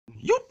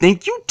You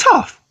think you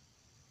tough.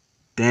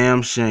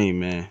 Damn shame,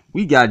 man.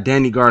 We got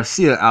Danny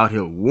Garcia out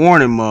here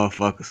warning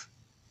motherfuckers.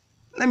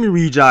 Let me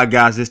read y'all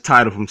guys this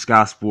title from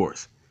Sky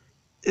Sports.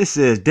 It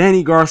says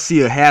Danny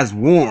Garcia has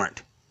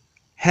warned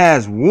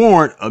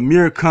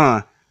Amir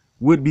Khan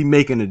would be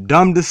making a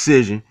dumb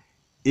decision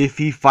if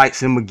he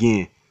fights him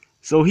again.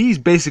 So he's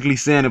basically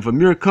saying if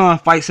Amir Khan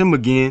fights him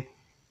again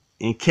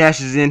and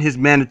cashes in his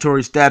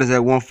mandatory status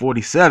at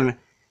 147,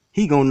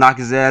 he gonna knock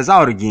his ass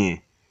out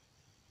again.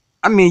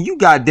 I mean, you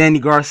got Danny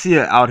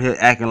Garcia out here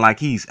acting like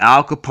he's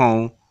Al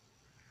Capone,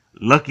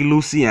 Lucky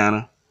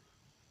Luciano.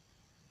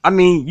 I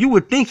mean, you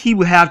would think he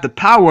would have the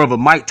power of a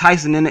Mike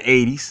Tyson in the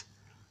 80s,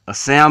 a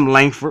Sam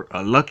Langford,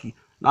 a Rocky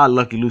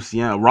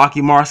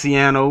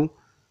Marciano,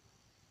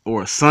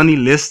 or a Sonny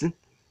Liston.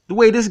 The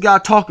way this guy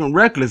talking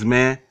reckless,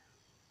 man.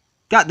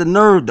 Got the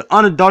nerve, the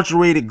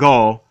unadulterated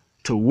gall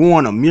to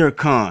warn Amir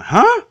Khan,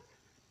 huh?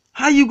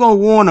 How you gonna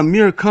warn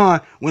Amir Khan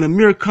when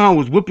Amir Khan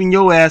was whipping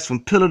your ass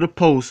from pillar to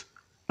post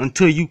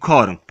until you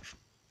caught him?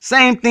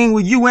 Same thing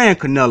with you and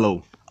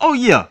Canelo. Oh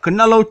yeah,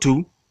 Canelo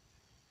too.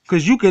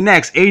 Cause you can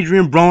ask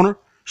Adrian Broner,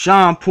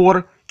 Sean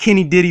Porter,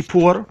 Kenny Diddy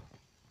Porter,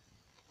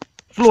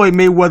 Floyd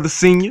Mayweather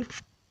Sr.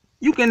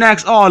 You can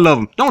ask all of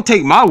them. Don't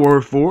take my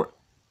word for it.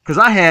 Cause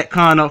I had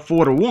Khan up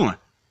 4-1.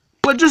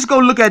 But just go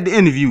look at the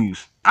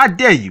interviews. I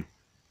dare you.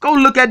 Go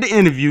look at the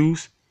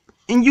interviews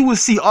and you will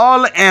see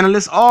all the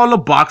analysts, all the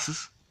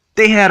boxers.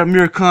 They had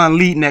Amir Khan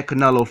leading that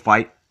Canelo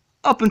fight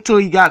up until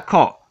he got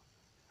caught.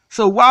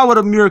 So why would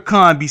Amir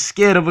Khan be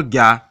scared of a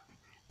guy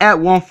at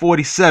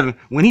 147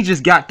 when he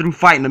just got through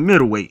fighting the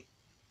middleweight?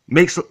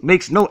 Makes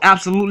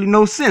absolutely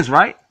no sense,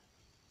 right?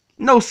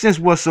 No sense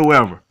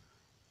whatsoever.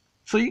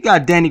 So you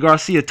got Danny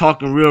Garcia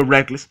talking real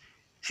reckless.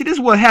 See, this is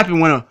what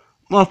happened when a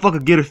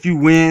motherfucker get a few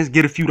wins,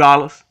 get a few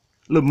dollars,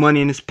 a little money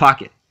in his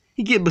pocket.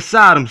 He get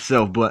beside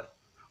himself, but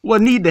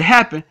what need to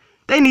happen,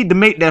 they need to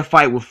make that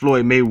fight with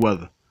Floyd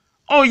Mayweather.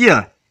 Oh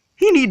yeah,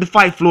 he need to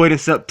fight Floyd in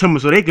September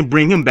so they can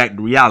bring him back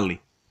to reality.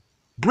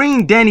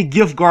 Bring Danny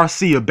Gift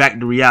Garcia back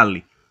to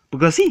reality.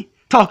 Because he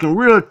talking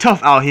real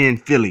tough out here in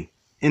Philly,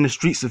 in the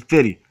streets of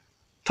Philly.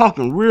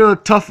 Talking real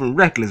tough and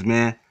reckless,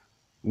 man.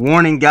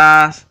 Warning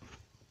guys,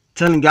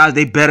 telling guys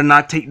they better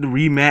not take the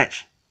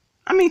rematch.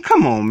 I mean,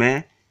 come on,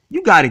 man.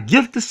 You got a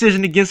Gift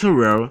decision against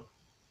Herrera.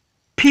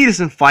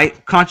 Peterson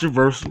fight,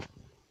 controversial.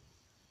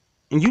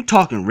 And you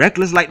talking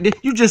reckless like this?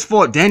 You just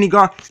fought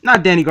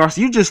not Danny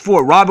Garcia. You just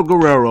fought Robert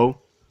Guerrero,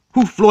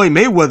 who Floyd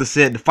Mayweather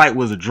said the fight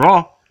was a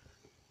draw.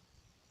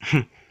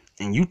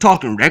 And you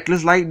talking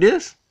reckless like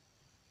this?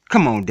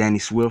 Come on, Danny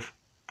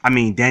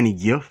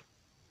Gift.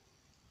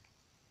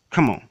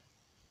 Come on.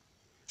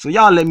 So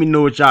y'all let me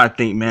know what y'all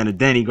think, man, of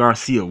Danny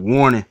Garcia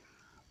warning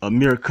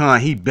Amir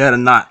Khan he better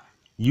not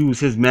use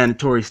his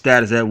mandatory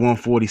status at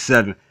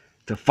 147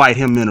 to fight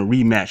him in a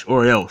rematch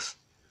or else.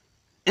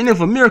 And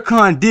if Amir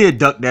Khan did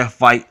duck that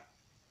fight,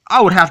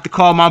 I would have to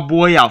call my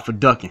boy out for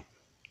ducking.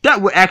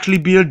 That would actually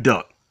be a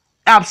duck.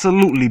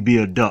 Absolutely be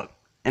a duck.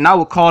 And I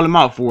would call him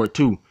out for it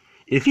too.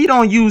 If he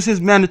don't use his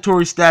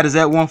mandatory status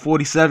at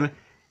 147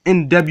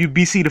 in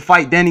WBC to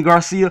fight Danny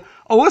Garcia,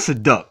 oh, it's a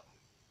duck.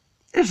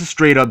 It's a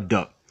straight up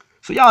duck.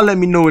 So y'all let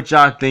me know what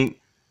y'all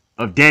think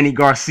of Danny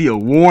Garcia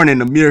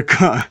warning Amir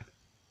Khan.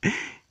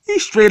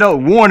 He's straight up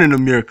warning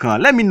Amir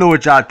Khan. Let me know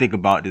what y'all think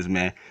about this,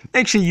 man.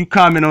 Make sure you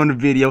comment on the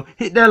video.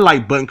 Hit that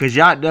like button because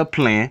y'all out there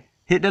playing.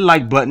 Hit that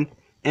like button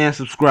and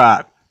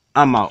subscribe.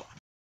 I'm out.